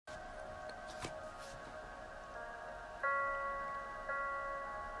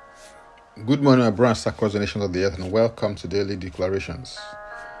Good morning, my brothers across the nations of the earth, and welcome to Daily Declarations.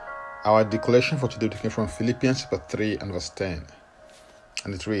 Our declaration for today came from Philippians chapter 3 and verse 10.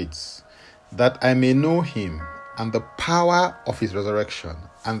 And it reads, "That I may know him and the power of his resurrection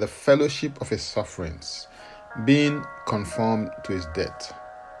and the fellowship of his sufferings, being conformed to his death."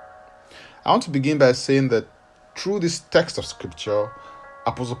 I want to begin by saying that through this text of scripture,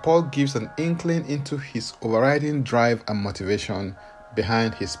 Apostle Paul gives an inkling into his overriding drive and motivation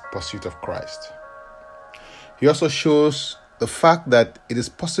behind his pursuit of Christ. He also shows the fact that it is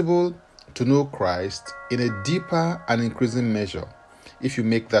possible to know Christ in a deeper and increasing measure if you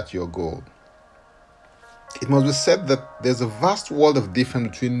make that your goal. It must be said that there's a vast world of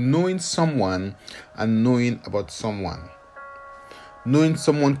difference between knowing someone and knowing about someone. Knowing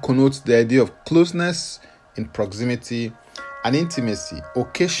someone connotes the idea of closeness in proximity and intimacy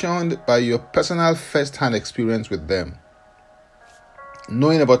occasioned by your personal first-hand experience with them.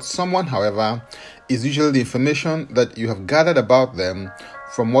 Knowing about someone, however, is usually the information that you have gathered about them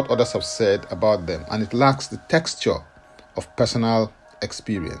from what others have said about them, and it lacks the texture of personal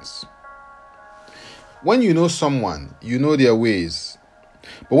experience. When you know someone, you know their ways.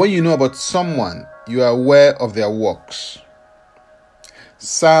 But when you know about someone, you are aware of their works.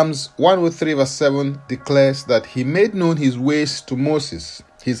 Psalms 103 verse 7 declares that he made known his ways to Moses,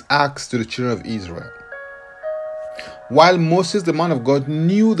 his acts to the children of Israel. While Moses, the man of God,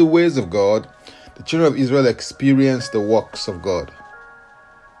 knew the ways of God, the children of Israel experienced the works of God.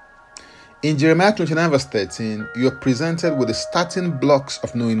 In Jeremiah 29 verse 13, you are presented with the starting blocks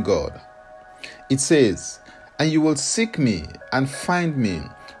of knowing God. It says, "And you will seek me and find me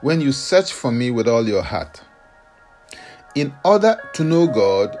when you search for me with all your heart." In order to know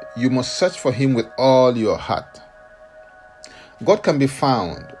God, you must search for him with all your heart. God can be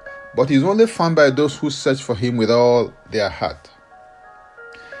found, but he is only found by those who search for him with all their heart.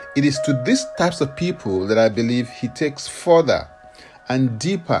 It is to these types of people that I believe he takes further and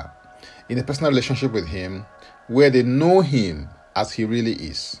deeper in a personal relationship with him, where they know him as he really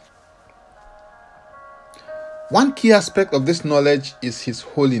is. One key aspect of this knowledge is his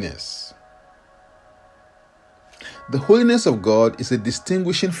holiness. The holiness of God is a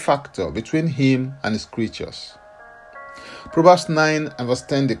distinguishing factor between him and his creatures. Proverbs 9 and verse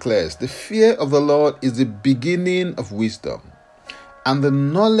 10 declares, "The fear of the Lord is the beginning of wisdom, and the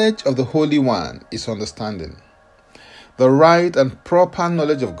knowledge of the Holy One is understanding." The right and proper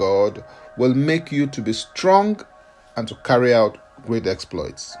knowledge of God will make you to be strong and to carry out great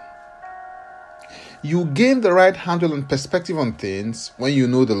exploits. You gain the right handle and perspective on things when you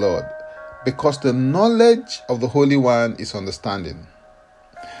know the Lord, because the knowledge of the Holy One is understanding.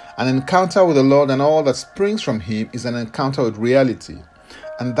 An encounter with the Lord and all that springs from him is an encounter with reality,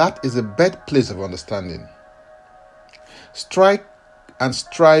 and that is a birthplace of understanding. Strike and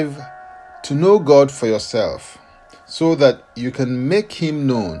strive to know God for yourself, so that you can make him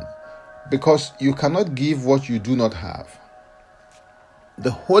known, because you cannot give what you do not have.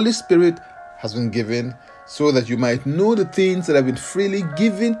 The Holy Spirit has been given so that you might know the things that have been freely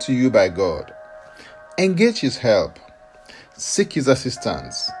given to you by God. Engage his help, seek his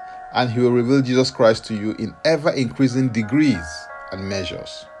assistance, and he will reveal Jesus Christ to you in ever-increasing degrees and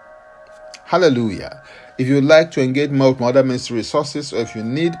measures. Hallelujah. If you would like to engage more with my other ministry resources, or if you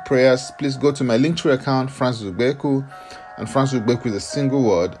need prayers, please go to my Linktree account, Francis Ugbeku, and Francis Ugbeku is a single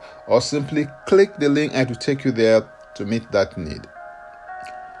word, or simply click the link and it will take you there to meet that need.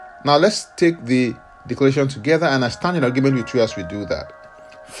 Now let's take the declaration together, and I stand in agreement with you as we do that.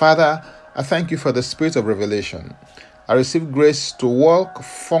 Father, I thank you for the spirit of revelation. I receive grace to walk,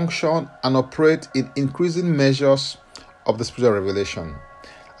 function, and operate in increasing measures of the spirit of revelation.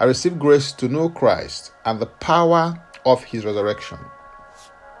 I receive grace to know Christ and the power of his resurrection.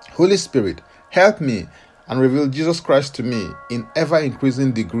 Holy Spirit, help me and reveal Jesus Christ to me in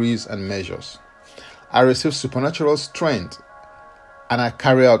ever-increasing degrees and measures. I receive supernatural strength and I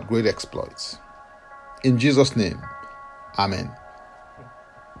carry out great exploits. In Jesus' name, Amen.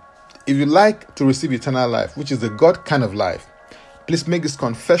 If you'd like to receive eternal life, which is the God kind of life, please make this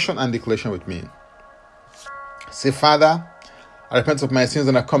confession and declaration with me. Say, "Father, I repent of my sins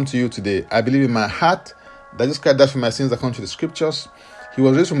and I come to you today. I believe in my heart that Jesus Christ died for my sins according to the scriptures. He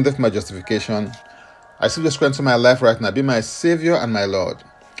was raised from death for my justification. I receive Jesus Christ into my life right now. Be my Savior and my Lord.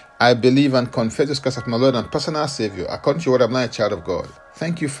 I believe and confess Jesus Christ as my Lord and personal Savior. According to your word, I'm now a child of God.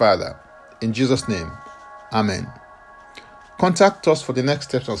 Thank you, Father. In Jesus' name, Amen." Contact us for the next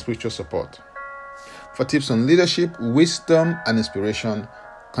steps on spiritual support. For tips on leadership, wisdom, and inspiration,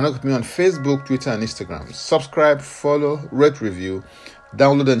 connect with me on Facebook, Twitter, and Instagram. Subscribe, follow, rate, review,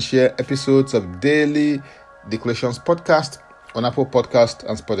 download, and share episodes of Daily Declarations podcast on Apple Podcast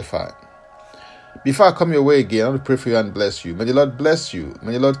and Spotify. Before I come your way again, I want to pray for you and bless you. May the Lord bless you.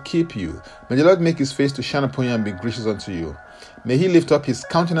 May the Lord keep you. May the Lord make his face to shine upon you and be gracious unto you. May he lift up his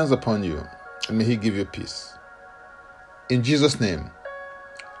countenance upon you, and may he give you peace. In Jesus' name,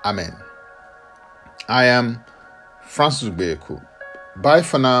 amen. I am Francis Ubeku. Bye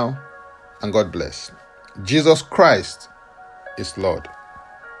for now, and God bless. Jesus Christ is Lord.